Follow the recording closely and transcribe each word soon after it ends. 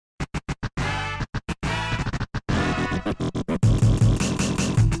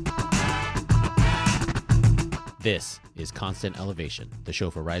This is Constant Elevation, the show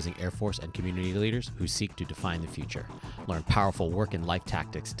for rising Air Force and community leaders who seek to define the future. Learn powerful work and life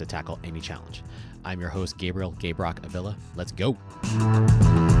tactics to tackle any challenge. I'm your host, Gabriel Gabrock Avila. Let's go.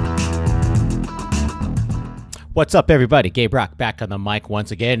 What's up, everybody? Gabrock back on the mic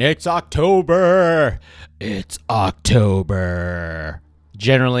once again. It's October. It's October.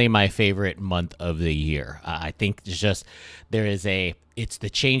 Generally my favorite month of the year. I think it's the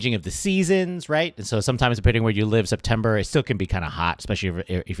changing of the seasons, right? And so sometimes depending where you live, September, it still can be kind of hot, especially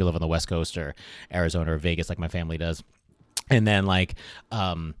if you live on the West Coast or Arizona or Vegas like my family does. And then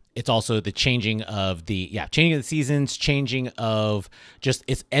it's also the changing of the seasons, changing of just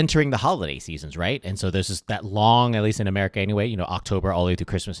it's entering the holiday seasons, right? And so there's just that long, at least in America anyway, October all the way through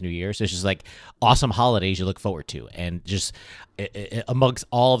Christmas, New Year's. There's just like awesome holidays you look forward to. And just amongst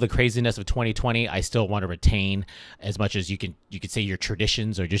all of the craziness of 2020, I still want to retain as much as you could say your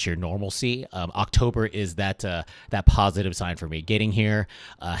traditions or just your normalcy. October is that positive sign for me. Getting here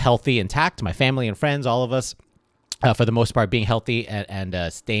healthy, intact, my family and friends, all of us. For the most part, being healthy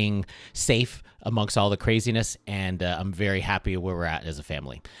and staying safe amongst all the craziness, and I'm very happy where we're at as a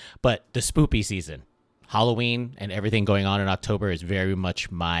family. But the spoopy season, Halloween, and everything going on in October is very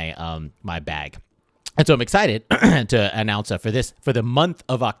much my my bag. And so I'm excited to announce for the month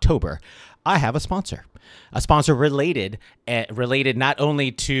of October, I have a sponsor related not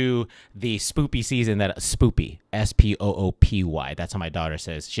only to the spoopy season, that spoopy, S-P-O-O-P-Y. That's how my daughter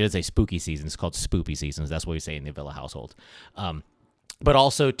says. She doesn't say spooky season. It's called spoopy seasons. That's what we say in the Villa household. But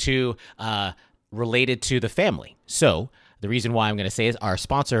also to related to the family. So the reason why I'm going to say is our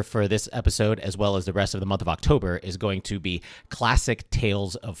sponsor for this episode, as well as the rest of the month of October, is going to be Classic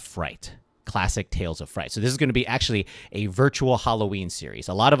Tales of Fright. Classic Tales of Fright. So this is going to be actually a virtual Halloween series.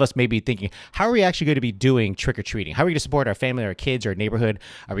 A lot of us may be thinking, how are we actually going to be doing trick-or-treating? How are we going to support our family, our kids, our neighborhood?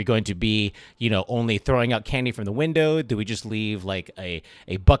 Are we going to be, only throwing out candy from the window? Do we just leave like a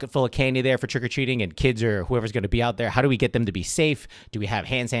bucket full of candy there for trick-or-treating and kids or whoever's going to be out there? How do we get them to be safe? Do we have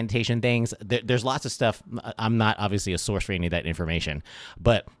hand sanitation things? There's lots of stuff. I'm not obviously a source for any of that information,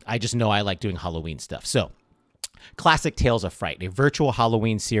 but I just know I like doing Halloween stuff. So Classic Tales of Fright, a virtual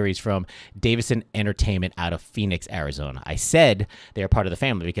Halloween series from Davison Entertainment out of Phoenix, Arizona. I said they're part of the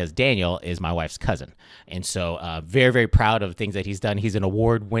family because Daniel is my wife's cousin. And so very, very proud of things that he's done. He's an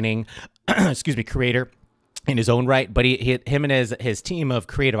award-winning creator in his own right, but him and his team of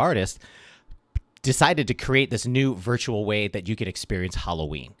creative artists decided to create this new virtual way that you could experience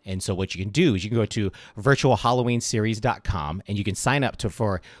Halloween. And so what you can do is you can go to virtualhalloweenseries.com and you can sign up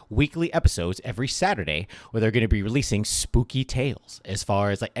for weekly episodes every Saturday where they're going to be releasing spooky tales, as far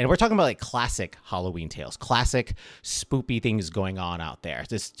as and we're talking about like classic Halloween tales, classic spoopy things going on out there.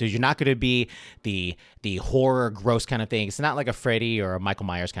 So you're not going to be the horror, gross kind of thing. It's not like a Freddy or a Michael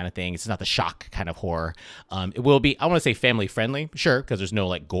Myers kind of thing. It's not the shock kind of horror. It will be, I want to say family friendly, sure, because there's no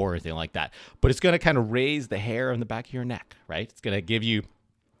like gore or anything like that, but it's going to kind of raise the hair on the back of your neck, right? It's going to give you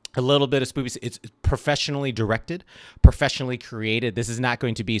a little bit of spooky. It's professionally directed, professionally created. This is not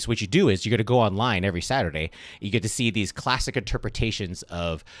going to be, so what you do is you're going to go online every Saturday. You get to see these classic interpretations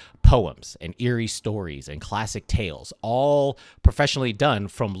of poems and eerie stories and classic tales, all professionally done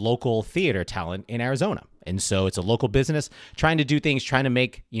from local theater talent in Arizona. And so it's a local business trying to do things, trying to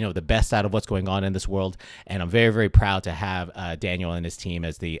make, the best out of what's going on in this world. And I'm very, very proud to have Daniel and his team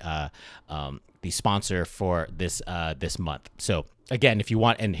as the sponsor for this month. So again, if you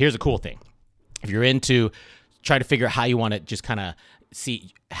want, and here's a cool thing. If you're into trying to figure out how you want to just kind of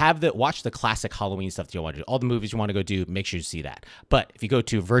watch the classic Halloween stuff that you want to do, all the movies you want to go do, make sure you see that. But if you go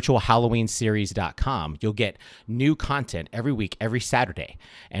to virtualhalloweenseries.com, you'll get new content every week, every Saturday.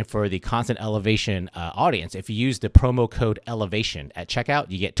 And for the Constant Elevation audience, if you use the promo code ELEVATION at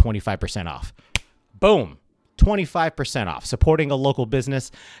checkout, you get 25% off. Boom. 25% off, supporting a local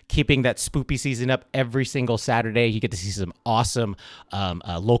business, keeping that spoopy season up every single Saturday. You get to see some awesome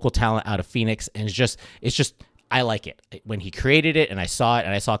local talent out of Phoenix, and it's just I like it. When he created it and I saw it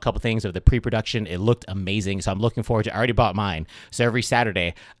and I saw a couple things of the pre-production, it looked amazing. So I'm looking forward to, I already bought mine. So every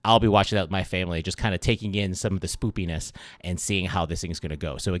Saturday I'll be watching that with my family, just kind of taking in some of the spoopiness and seeing how this thing's going to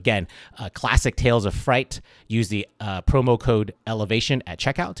go. So again, Classic Tales of Fright, use the promo code ELEVATION at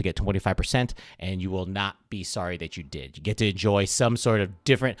checkout to get 25%, and you will not be sorry that you did. You get to enjoy some sort of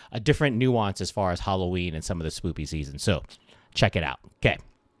different nuance as far as Halloween and some of the spoopy season. So check it out. Okay.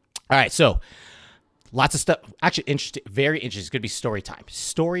 All right. So Lots of stuff. Actually, interesting, very interesting. It's going to be story time.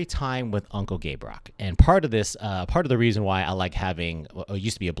 Story time with Uncle Gabe Rock. And part of this, part of the reason why I like having, it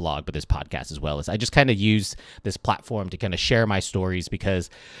used to be a blog, but this podcast as well, is I just kind of use this platform to kind of share my stories, because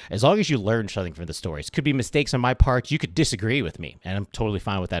as long as you learn something from the stories, could be mistakes on my part, you could disagree with me, and I'm totally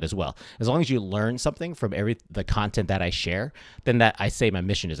fine with that as well. As long as you learn something from the content that I share, then that I say my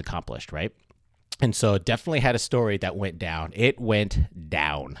mission is accomplished, right? And so definitely had a story that went down. It went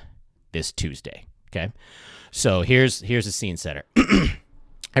down this Tuesday. Okay, so here's a scene setter.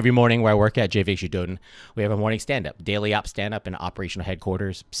 Every morning where I work at JVX Udoden, we have a morning stand-up, daily op stand-up in operational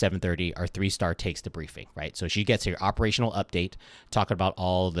headquarters, 7:30. Our 3-star takes the briefing, right? So she gets her operational update, talking about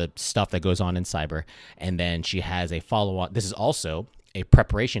all the stuff that goes on in cyber, and then she has a follow-on. This is also a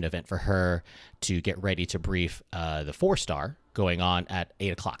preparation event for her to get ready to brief the 4-star going on at 8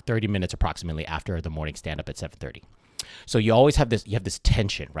 o'clock, 30 minutes approximately after the morning stand-up at 7:30. So you always have this,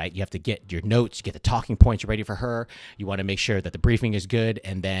 tension, right? You have to get your notes, you get the talking points ready for her. You want to make sure that the briefing is good,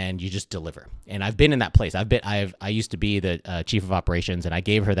 and then you just deliver. And I've been in that place. I used to be the chief of operations, and I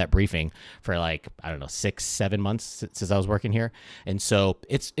gave her that briefing for like, I don't know, 6-7 months since I was working here. And so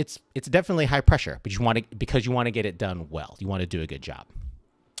it's definitely high pressure, but because you want to get it done well. You want to do a good job.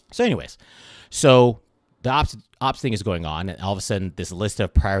 So anyways, so the ops thing is going on, and all of a sudden this list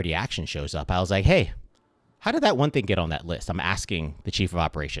of priority action shows up. I was like, hey, how did that one thing get on that list? I'm asking the chief of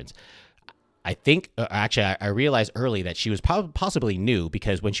operations. I think, actually, I realized early that she was possibly new,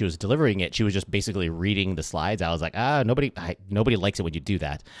 because when she was delivering it, she was just basically reading the slides. I was like, nobody likes it when you do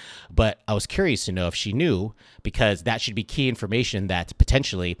that. But I was curious to know if she knew, because that should be key information that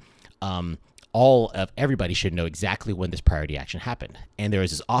potentially all of everybody should know exactly when this priority action happened. And there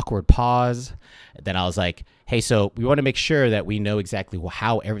was this awkward pause. Then I was like, hey, so we want to make sure that we know exactly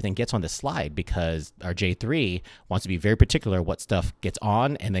how everything gets on the slide, because our J3 wants to be very particular what stuff gets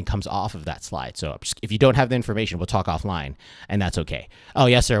on and then comes off of that slide. So if you don't have the information, we'll talk offline, and that's okay. Oh,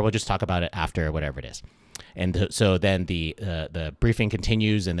 yes, sir. We'll just talk about it after, whatever it is. And so then the briefing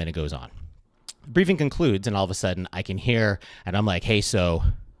continues, and then it goes on. The briefing concludes, and all of a sudden I can hear, and I'm like, hey, so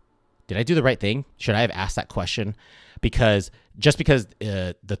did I do the right thing? Should I have asked that question? Because just because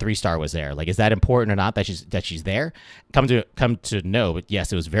the 3-star was there, like, is that important or not that she's there? Come to know, but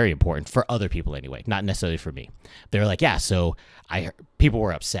yes, it was very important for other people anyway, not necessarily for me. They're like, yeah. So people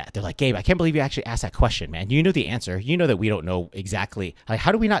were upset. They're like, Gabe, I can't believe you actually asked that question, man. You know the answer. You know that we don't know exactly. Like,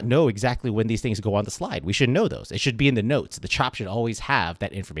 how do we not know exactly when these things go on the slide? We should know those. It should be in the notes. The CHOP should always have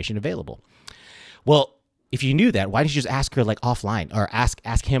that information available. Well, if you knew that, why didn't you just ask her like offline, or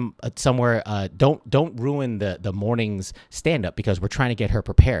ask him somewhere? Don't ruin the morning's stand up, because we're trying to get her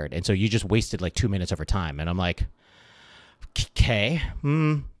prepared, and so you just wasted like 2 minutes of her time. And I'm like, okay,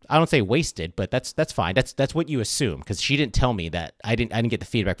 I don't say wasted, but that's fine. That's what you assume, because she didn't tell me that. I didn't get the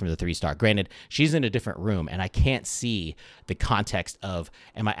feedback from the 3-star. Granted, she's in a different room, and I can't see the context of,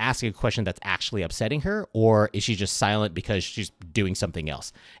 am I asking a question that's actually upsetting her, or is she just silent because she's doing something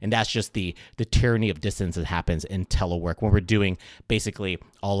else? And that's just the tyranny of distance that happens in telework when we're doing basically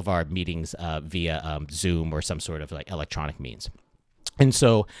all of our meetings via Zoom or some sort of like electronic means. And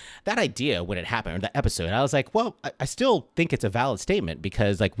so that idea, when it happened, or that episode, I was like, well, I still think it's a valid statement,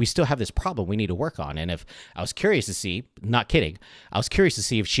 because like we still have this problem we need to work on. And if I was curious to see, not kidding, I was curious to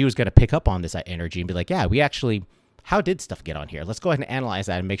see if she was going to pick up on this energy and be like, yeah, we actually, how did stuff get on here? Let's go ahead and analyze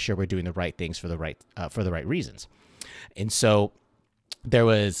that and make sure we're doing the right things for the right reasons. And so there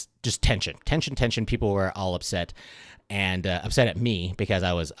was just tension. People were all upset. And upset at me because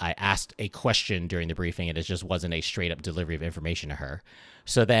I asked a question during the briefing, and it just wasn't a straight up delivery of information to her.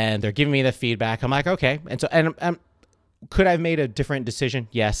 So then they're giving me the feedback. I'm like, okay. And so, could I have made a different decision?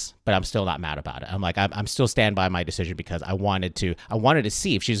 Yes, but I'm still not mad about it. I'm like, I'm still stand by my decision, because I wanted to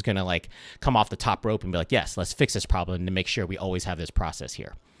see if she's going to like come off the top rope and be like, yes, let's fix this problem to make sure we always have this process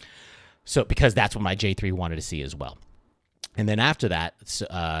here. So, because that's what my J3 wanted to see as well. And then after that,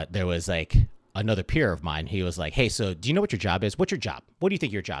 there was like another peer of mine. He was like, hey, so do you know what your job is? What's your job? What do you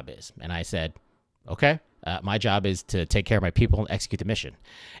think your job is? And I said, okay, my job is to take care of my people and execute the mission.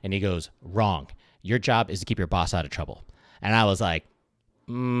 And he goes, wrong. Your job is to keep your boss out of trouble. And I was like,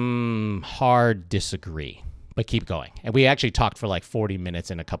 hard disagree, but keep going. And we actually talked for like 40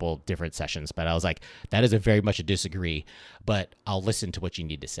 minutes in a couple different sessions, but I was like, that is a very much a disagree, but I'll listen to what you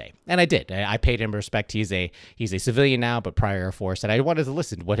need to say. And I did. I paid him respect. He's a civilian now, but prior Air Force, and I wanted to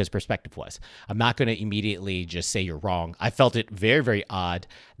listen to what his perspective was. I'm not going to immediately just say you're wrong. I felt it very, very odd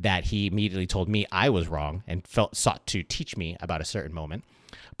that he immediately told me I was wrong and sought to teach me about a certain moment.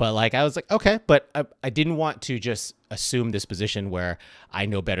 But like, I was like, okay, but I didn't want to just assume this position where I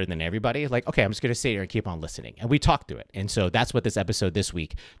know better than everybody. Like, okay, I'm just going to sit here and keep on listening. And we talked through it. And so that's what this episode this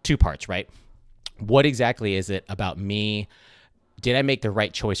week, 2 parts, right? What exactly is it about me? Did I make the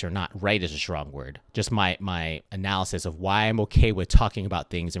right choice or not? Right is a strong word. Just my analysis of why I'm okay with talking about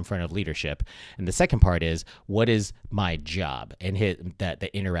things in front of leadership. And the second part is, what is my job, and the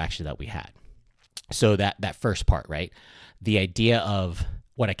interaction that we had. So that first part, right? The idea of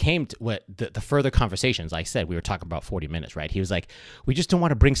what I came to, what the further conversations, I said we were talking about 40 minutes, right? He was like, we just don't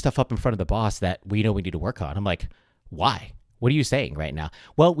want to bring stuff up in front of the boss that we know we need to work on. I'm like, why? What are you saying right now?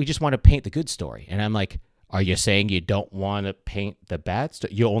 Well, we just want to paint the good story. And I'm like, are you saying you don't want to paint the bad stuff?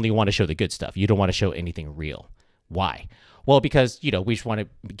 You only want to show the good stuff. You don't want to show anything real. Why? Well, because, we just want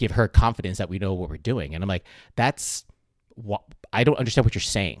to give her confidence that we know what we're doing. And I'm like, that's what I don't understand what you're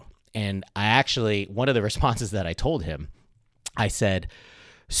saying. And I actually, one of the responses that I told him, I said,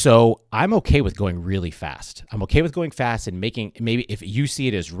 so I'm okay with going really fast. I'm okay with going fast and making, maybe if you see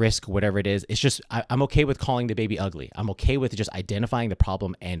it as risk, whatever it is, it's just, I'm okay with calling the baby ugly. I'm okay with just identifying the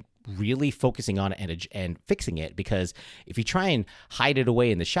problem and really focusing on it and fixing it, because if you try and hide it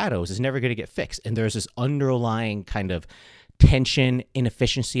away in the shadows, it's never going to get fixed. And there's this underlying kind of tension,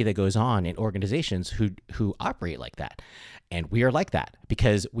 inefficiency that goes on in organizations who operate like that. And we are like that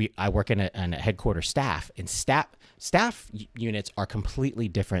because I work in a headquarters staff, and staff units are completely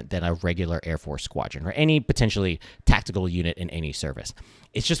different than a regular Air Force squadron or any potentially tactical unit in any service.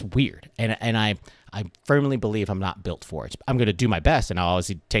 It's just weird. And I firmly believe I'm not built for it. I'm going to do my best, and I'll always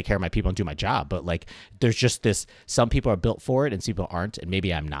take care of my people and do my job. But like, there's just this, some people are built for it and some people aren't, and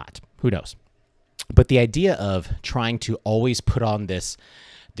maybe I'm not. Who knows? But the idea of trying to always put on this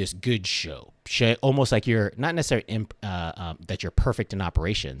good show, almost like you're not necessarily that you're perfect in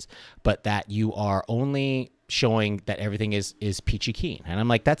operations, but that you are only showing that everything is peachy keen. And I'm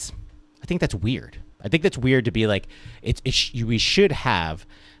like, I think that's weird. I think that's weird to be like, we should have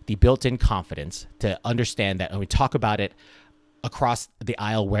the built-in confidence to understand that when we talk about it across the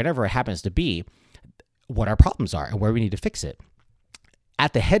aisle, wherever it happens to be, what our problems are and where we need to fix it.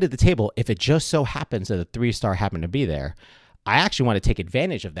 At the head of the table, if it just so happens that a 3-star happened to be there, I actually want to take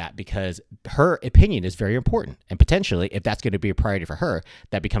advantage of that, because her opinion is very important. And potentially, if that's going to be a priority for her,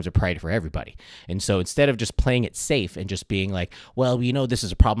 that becomes a priority for everybody. And so instead of just playing it safe and just being like, well, this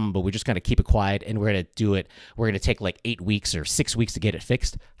is a problem, but we're just going to keep it quiet and we're going to do it. We're going to take like 8 weeks or 6 weeks to get it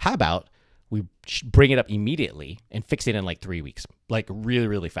fixed. How about we bring it up immediately and fix it in like 3 weeks, like really,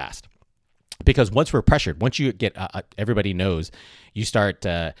 really fast? Because once we're pressured, once you get, everybody knows, you start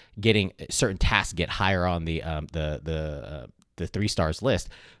getting certain tasks get higher on the 3 stars list,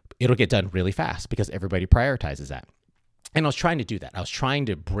 it'll get done really fast because everybody prioritizes that. And I was trying to do that. I was trying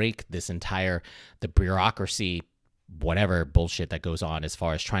to break the bureaucracy, whatever bullshit that goes on as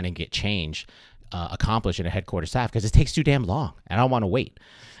far as trying to get change accomplished in a headquarters staff, because it takes too damn long and I don't want to wait.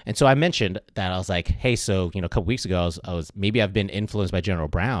 And so I mentioned that I was like, hey, so, a couple weeks ago, maybe I've been influenced by General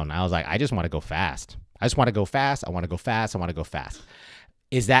Brown. I was like, I just want to go fast. I just want to go fast. I want to go fast. I want to go fast.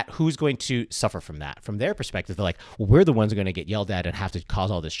 Is that who's going to suffer from that? From their perspective, they're like, well, we're the ones who are going to get yelled at and have to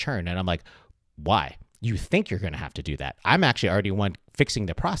cause all this churn. And I'm like, why? You think you're going to have to do that. I'm actually already one fixing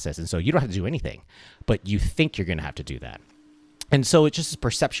the process. And so you don't have to do anything, but you think you're going to have to do that. And so it's just a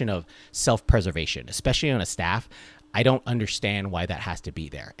perception of self-preservation, especially on a staff. I don't understand why that has to be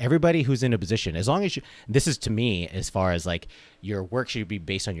there. Everybody who's in a position, as long as this is to me, as far as like your work should be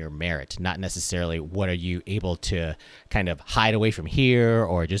based on your merit, not necessarily what are you able to kind of hide away from here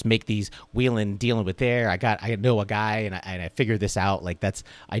or just make these wheeling, dealing with there. I know a guy and I figured this out. Like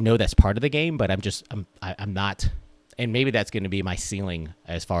I know that's part of the game, but I'm not, and maybe that's going to be my ceiling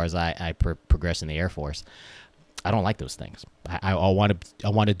as far as I progress in the Air Force. I don't like those things. I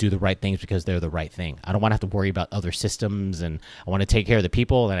want to do the right things because they're the right thing. I don't want to have to worry about other systems, and I want to take care of the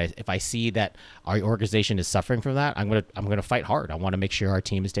people. And if I see that our organization is suffering from that, I'm gonna fight hard. I want to make sure our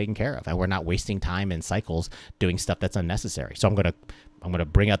team is taken care of, and we're not wasting time in cycles doing stuff that's unnecessary. So I'm gonna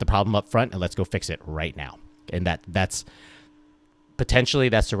bring out the problem up front and let's go fix it right now. And that's potentially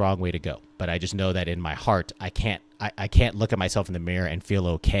that's the wrong way to go. But I just know that in my heart, I can't look at myself in the mirror and feel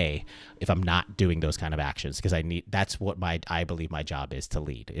okay if I'm not doing those kind of actions, because that's what I believe my job is to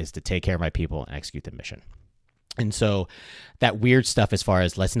lead, is to take care of my people and execute the mission. And so that weird stuff as far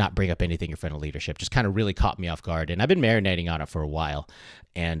as let's not bring up anything in front of leadership just kind of really caught me off guard. And I've been marinating on it for a while,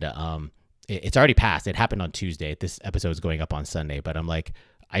 and it's already passed. It happened on Tuesday. This episode is going up on Sunday, but I'm like,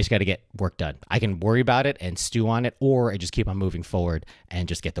 I just got to get work done. I can worry about it and stew on it, or I just keep on moving forward and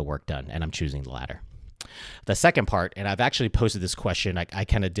just get the work done. And I'm choosing the latter. The second part, and I've actually posted this question, I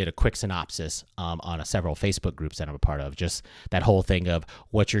kind of did a quick synopsis on several Facebook groups that I'm a part of, just that whole thing of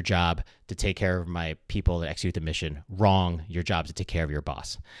what's your job to take care of my people and execute the mission? Wrong, your job is to take care of your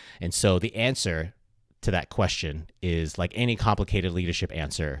boss. And so the answer to that question is, like any complicated leadership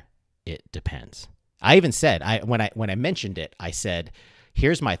answer, it depends. I even said, when I mentioned it, I said,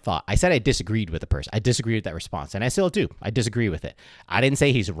 here's my thought. I said I disagreed with the person. I disagreed with that response, and I still do. I disagree with it. I didn't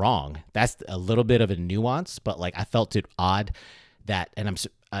say he's wrong. That's a little bit of a nuance, but like I felt it odd that, and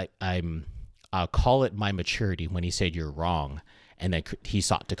I'll call it my maturity when he said you're wrong, and then he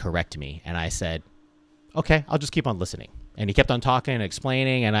sought to correct me, and I said, okay, I'll just keep on listening. And he kept on talking and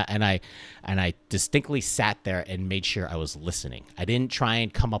explaining, and I distinctly sat there and made sure I was listening. I didn't try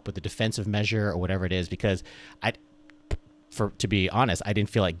and come up with a defensive measure or whatever it is, because to be honest, I didn't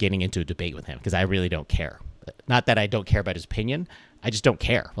feel like getting into a debate with him, because I really don't care. Not that I don't care about his opinion, I just don't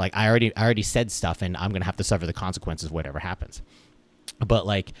care. Like I already said stuff, and I'm gonna have to suffer the consequences of whatever happens. But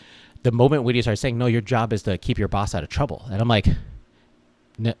like the moment when he started saying, "No, your job is to keep your boss out of trouble," and I'm like,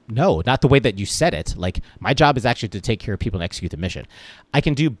 no, not the way that you said it. Like my job is actually to take care of people and execute the mission. I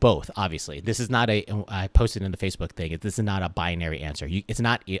can do both. Obviously, this is not I posted in the Facebook thing. This is not a binary answer. It's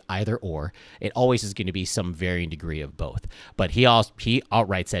not either or. It always is going to be some varying degree of both. But he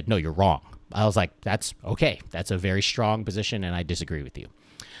outright said, "No, you're wrong." I was like, "That's okay. That's a very strong position, and I disagree with you."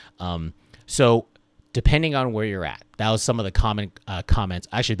 So depending on where you're at, that was some of the common comments.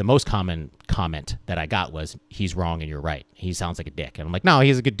 Actually, the most common comment that I got was, "He's wrong and you're right. He sounds like a dick." And I'm like, "No,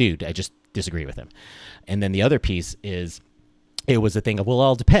 he's a good dude. I just disagree with him." And then the other piece is, it was a thing of, well, it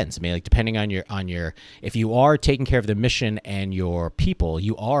all depends. I mean, like depending on your, if you are taking care of the mission and your people,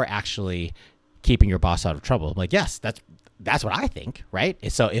 you are actually keeping your boss out of trouble. I'm like, yes, that's what I think, right?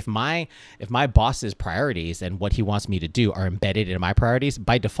 So if my boss's priorities and what he wants me to do are embedded in my priorities,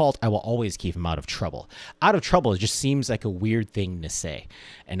 by default, I will always keep him out of trouble. Out of trouble, it just seems like a weird thing to say.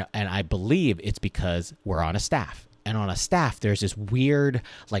 And I believe it's because we're on a staff. And on a staff, there's this weird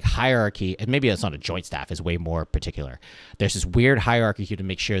like hierarchy, and maybe it's on a joint staff, is way more particular. There's this weird hierarchy to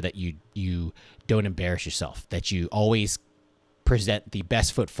make sure that you don't embarrass yourself, that you always present the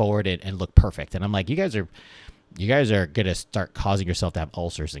best foot forward and look perfect. And I'm like, you guys are going to start causing yourself to have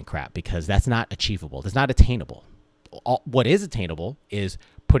ulcers and crap, because that's not achievable. That's not attainable. What is attainable is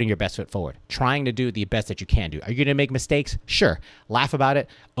putting your best foot forward, trying to do the best that you can do. Are you going to make mistakes? Sure. Laugh about it,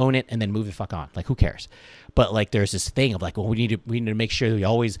 own it, and then move the fuck on. Like, who cares? But like, there's this thing of like, well, we need to make sure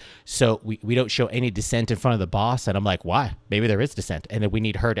that we don't show any dissent in front of the boss. And I'm like, why? Maybe there is dissent. And then we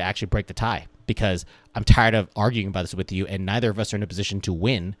need her to actually break the tie, because I'm tired of arguing about this with you, and neither of us are in a position to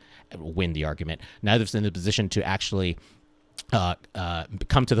win the argument. Neither of us are in a position to actually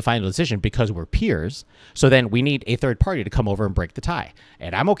come to the final decision, because we're peers. So then we need a third party to come over and break the tie.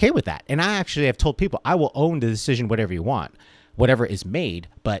 And I'm okay with that. And I actually have told people, I will own the decision, whatever you want, whatever is made,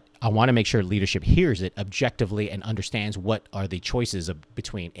 but I want to make sure leadership hears it objectively and understands what are the choices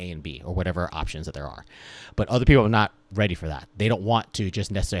between A and B, or whatever options that there are. But other people are not ready for that. They don't want to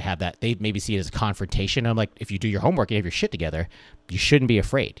just necessarily have that. They maybe see it as a confrontation. I'm like, if you do your homework and have your shit together, you shouldn't be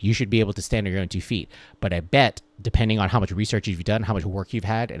afraid. You should be able to stand on your own 2 feet. But I bet, depending on how much research you've done, how much work you've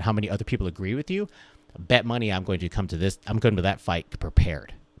had, and how many other people agree with you, bet money I'm going to come to that fight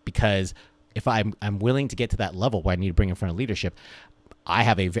prepared. Because if I'm willing to get to that level where I need to bring in front of leadership,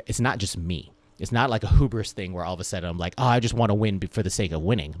 it's not just me. It's not like a hubris thing where all of a sudden I'm like, oh, I just want to win for the sake of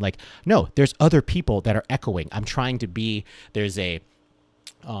winning. Like, no, there's other people that are echoing. I'm trying to be, there's a,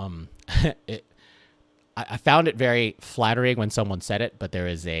 I found it very flattering when someone said it, but there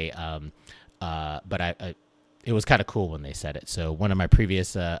is a, it was kind of cool when they said it. So one of my previous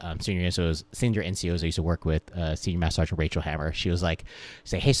senior NCOs I used to work with, Senior Master Sergeant Rachel Hammer, she was like,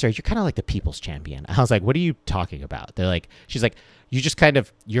 say, hey, sir, you're kind of like the people's champion. I was like, what are you talking about? They're like, she's like, you just kind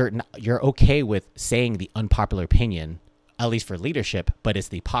of, you're okay with saying the unpopular opinion, at least for leadership, but it's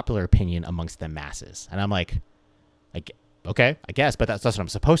the popular opinion amongst the masses. And I'm like, okay, I guess, but that's what I'm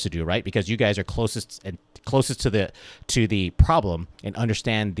supposed to do, right? Because you guys are closest to the problem and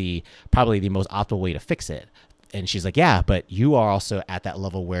understand probably the most optimal way to fix it. And she's like, yeah, but you are also at that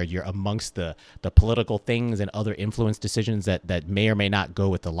level where you're amongst the political things and other influence decisions that may or may not go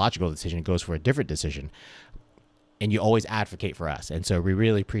with the logical decision. It goes for a different decision. And you always advocate for us. And so we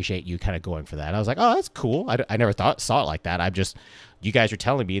really appreciate you kind of going for that. And I was like, oh, that's cool. I never saw it like that. You guys are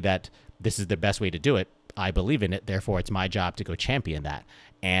telling me that this is the best way to do it. I believe in it. Therefore, it's my job to go champion that.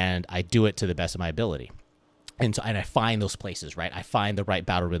 And I do it to the best of my ability. And I find those places, right? I find the right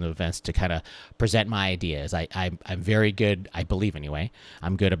battle rhythm events to kind of present my ideas. I'm very good, I believe anyway,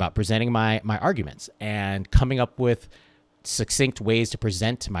 I'm good about presenting my arguments and coming up with succinct ways to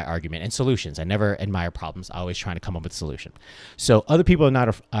present my argument and solutions. I never admire problems. I always try to come up with a solution. So other people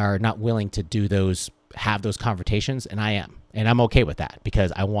are not willing to have those confrontations, and I am. And I'm okay with that,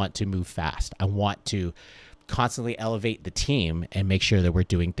 because I want to move fast. I want to constantly elevate the team and make sure that we're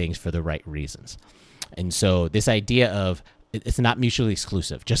doing things for the right reasons. And so this idea of it's not mutually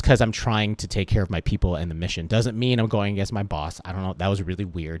exclusive. Just because I'm trying to take care of my people and the mission doesn't mean I'm going against my boss. I don't know. That was really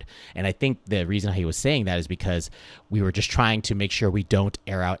weird. And I think the reason he was saying that is because we were just trying to make sure we don't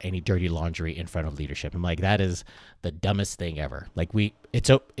air out any dirty laundry in front of leadership. I'm like, that is the dumbest thing ever. Like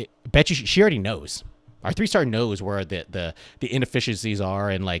bet you she already knows. Our 3-star knows where the inefficiencies are,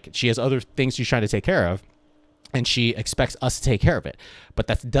 and like she has other things she's trying to take care of, and she expects us to take care of it. But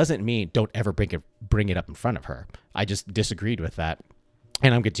that doesn't mean don't ever bring it up in front of her. I just disagreed with that,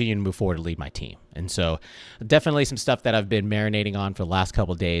 and I'm continuing to move forward to lead my team. And so definitely some stuff that I've been marinating on for the last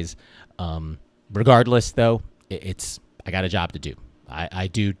couple of days. Regardless, though, I got a job to do.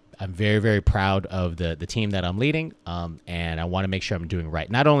 I'm very, very proud of the team that I'm leading, and I want to make sure I'm doing right.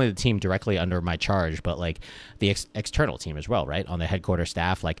 Not only the team directly under my charge, but like the external team as well, right? On the headquarters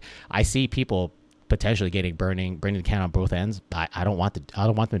staff, like I see people potentially burning the can on both ends. I don't want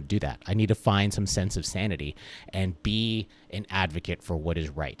them to do that. I need to find some sense of sanity and be an advocate for what is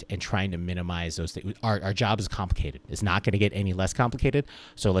right and trying to minimize those things. Our job is complicated. It's not going to get any less complicated.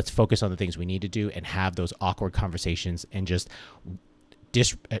 So let's focus on the things we need to do and have those awkward conversations and just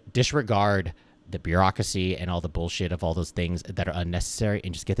disregard the bureaucracy and all the bullshit of all those things that are unnecessary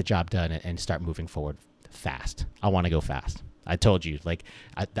and just get the job done and start moving forward fast. I want to go fast. I told you, like,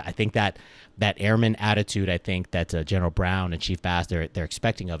 I think that airman attitude, I think that General Brown and Chief Bass, they're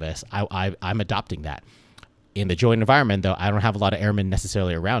expecting of us. I'm adopting that. In the joint environment, though, I don't have a lot of airmen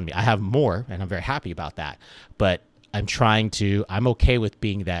necessarily around me. I have more, and I'm very happy about that. But I'm okay with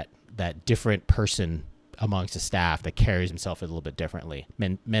being that different person amongst the staff that carries himself a little bit differently,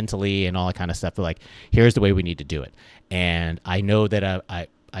 mentally and all that kind of stuff. But like, here's the way we need to do it. And I know that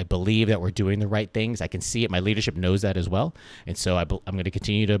I believe that we're doing the right things. I can see it. My leadership knows that as well. And so I'm going to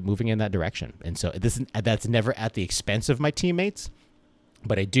continue to moving in that direction. And so that's never at the expense of my teammates,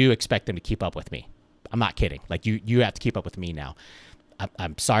 but I do expect them to keep up with me. I'm not kidding. Like you have to keep up with me now.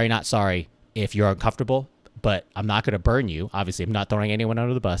 I'm sorry, not sorry if you're uncomfortable, but I'm not going to burn you. Obviously, I'm not throwing anyone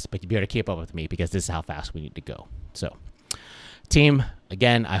under the bus, but you better keep up with me because this is how fast we need to go. So team,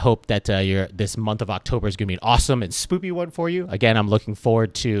 again, I hope that this month of October is going to be an awesome and spoopy one for you. Again, I'm looking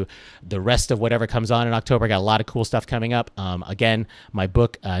forward to the rest of whatever comes on in October. I got a lot of cool stuff coming up. Again, my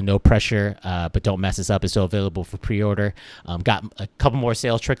book, No Pressure, But Don't Mess This Up, is still available for pre-order. Got a couple more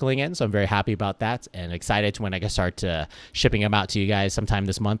sales trickling in, so I'm very happy about that and excited to when I can start shipping them out to you guys sometime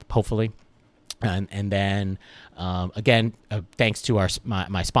this month, hopefully. And then again, thanks to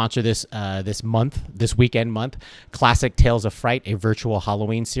my sponsor this weekend month, Classic Tales of Fright, a virtual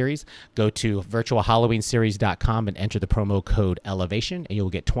Halloween series. Go to virtualhalloweenseries.com and enter the promo code ELEVATION, and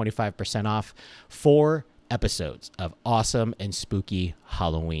you'll get 25% off 4 episodes of awesome and spooky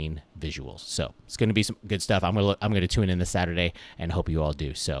Halloween visuals. So it's going to be some good stuff. I'm going to tune in this Saturday and hope you all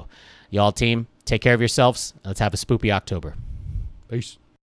do. So y'all team, take care of yourselves. Let's have a spoopy October. Peace.